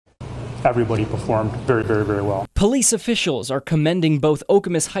everybody performed very, very, very well. Police officials are commending both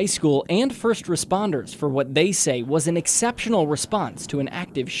Okemos High School and first responders for what they say was an exceptional response to an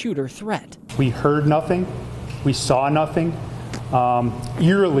active shooter threat. We heard nothing, we saw nothing,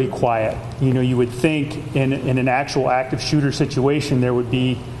 eerily quiet. You know, you would think in an actual active shooter situation there would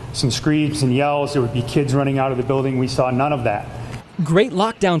be some screams and yells, there would be kids running out of the building. We saw none of that. Great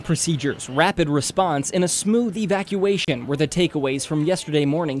lockdown procedures, rapid response, and a smooth evacuation were the takeaways from yesterday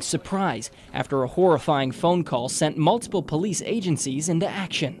morning's surprise after a horrifying phone call sent multiple police agencies into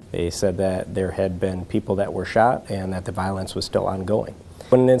action. They said that there had been people that were shot and that the violence was still ongoing.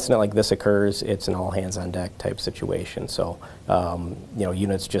 When an incident like this occurs, it's an all hands on deck type situation. So,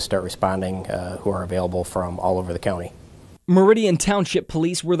 units just start responding who are available from all over the county. Meridian Township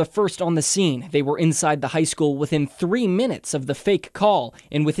Police were the first on the scene. They were inside the high school within 3 minutes of the fake call,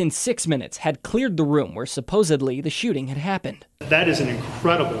 and within 6 minutes had cleared the room where supposedly the shooting had happened. That is an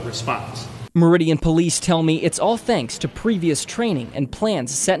incredible response. Meridian Police tell me it's all thanks to previous training and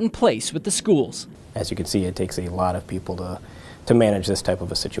plans set in place with the schools. As you can see, it takes a lot of people to manage this type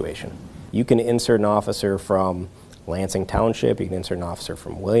of a situation. You can insert an officer from Lansing Township, you can insert an officer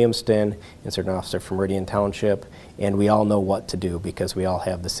from Williamston, insert an officer from Meridian Township, and we all know what to do because we all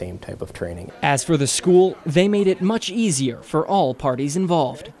have the same type of training. As for the school, they made it much easier for all parties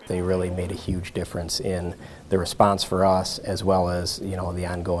involved. They really made a huge difference in the response for us as well as, the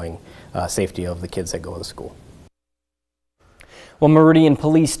ongoing safety of the kids that go to school. Well, Meridian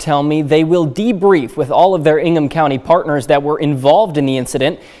Police tell me they will debrief with all of their Ingham County partners that were involved in the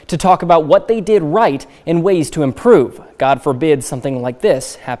incident to talk about what they did right and ways to improve. God forbid something like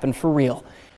this happen for real.